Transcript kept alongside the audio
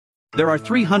There are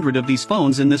 300 of these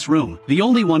phones in this room. The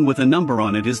only one with a number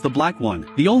on it is the black one.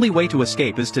 The only way to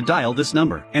escape is to dial this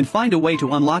number and find a way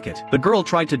to unlock it. The girl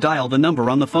tried to dial the number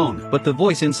on the phone, but the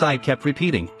voice inside kept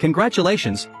repeating,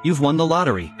 "Congratulations, you've won the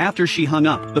lottery." After she hung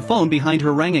up, the phone behind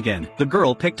her rang again. The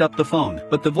girl picked up the phone,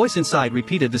 but the voice inside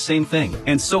repeated the same thing.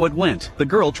 And so it went. The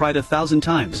girl tried 1,000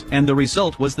 times, and the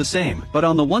result was the same. But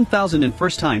on the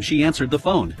 1,001st time she answered the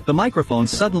phone, the microphone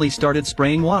suddenly started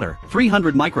spraying water.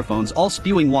 300 microphones all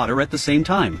spewing water at the same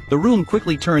time. The room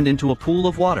quickly turned into a pool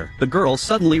of water. The girl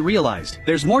suddenly realized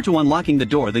there's more to unlocking the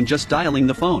door than just dialing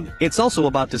the phone. It's also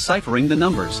about deciphering the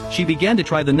numbers. She began to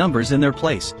try the numbers in their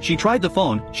place. She tried the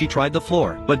phone, she tried the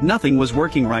floor, but nothing was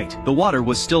working right. The water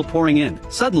was still pouring in.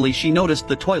 Suddenly she noticed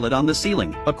the toilet on the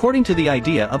ceiling. According to the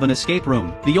idea of an escape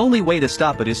room, the only way to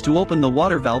stop it is to open the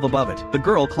water valve above it. The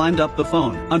girl climbed up the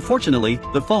phone. Unfortunately,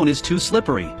 the phone is too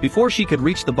slippery. Before she could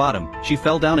reach the bottom, she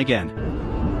fell down again.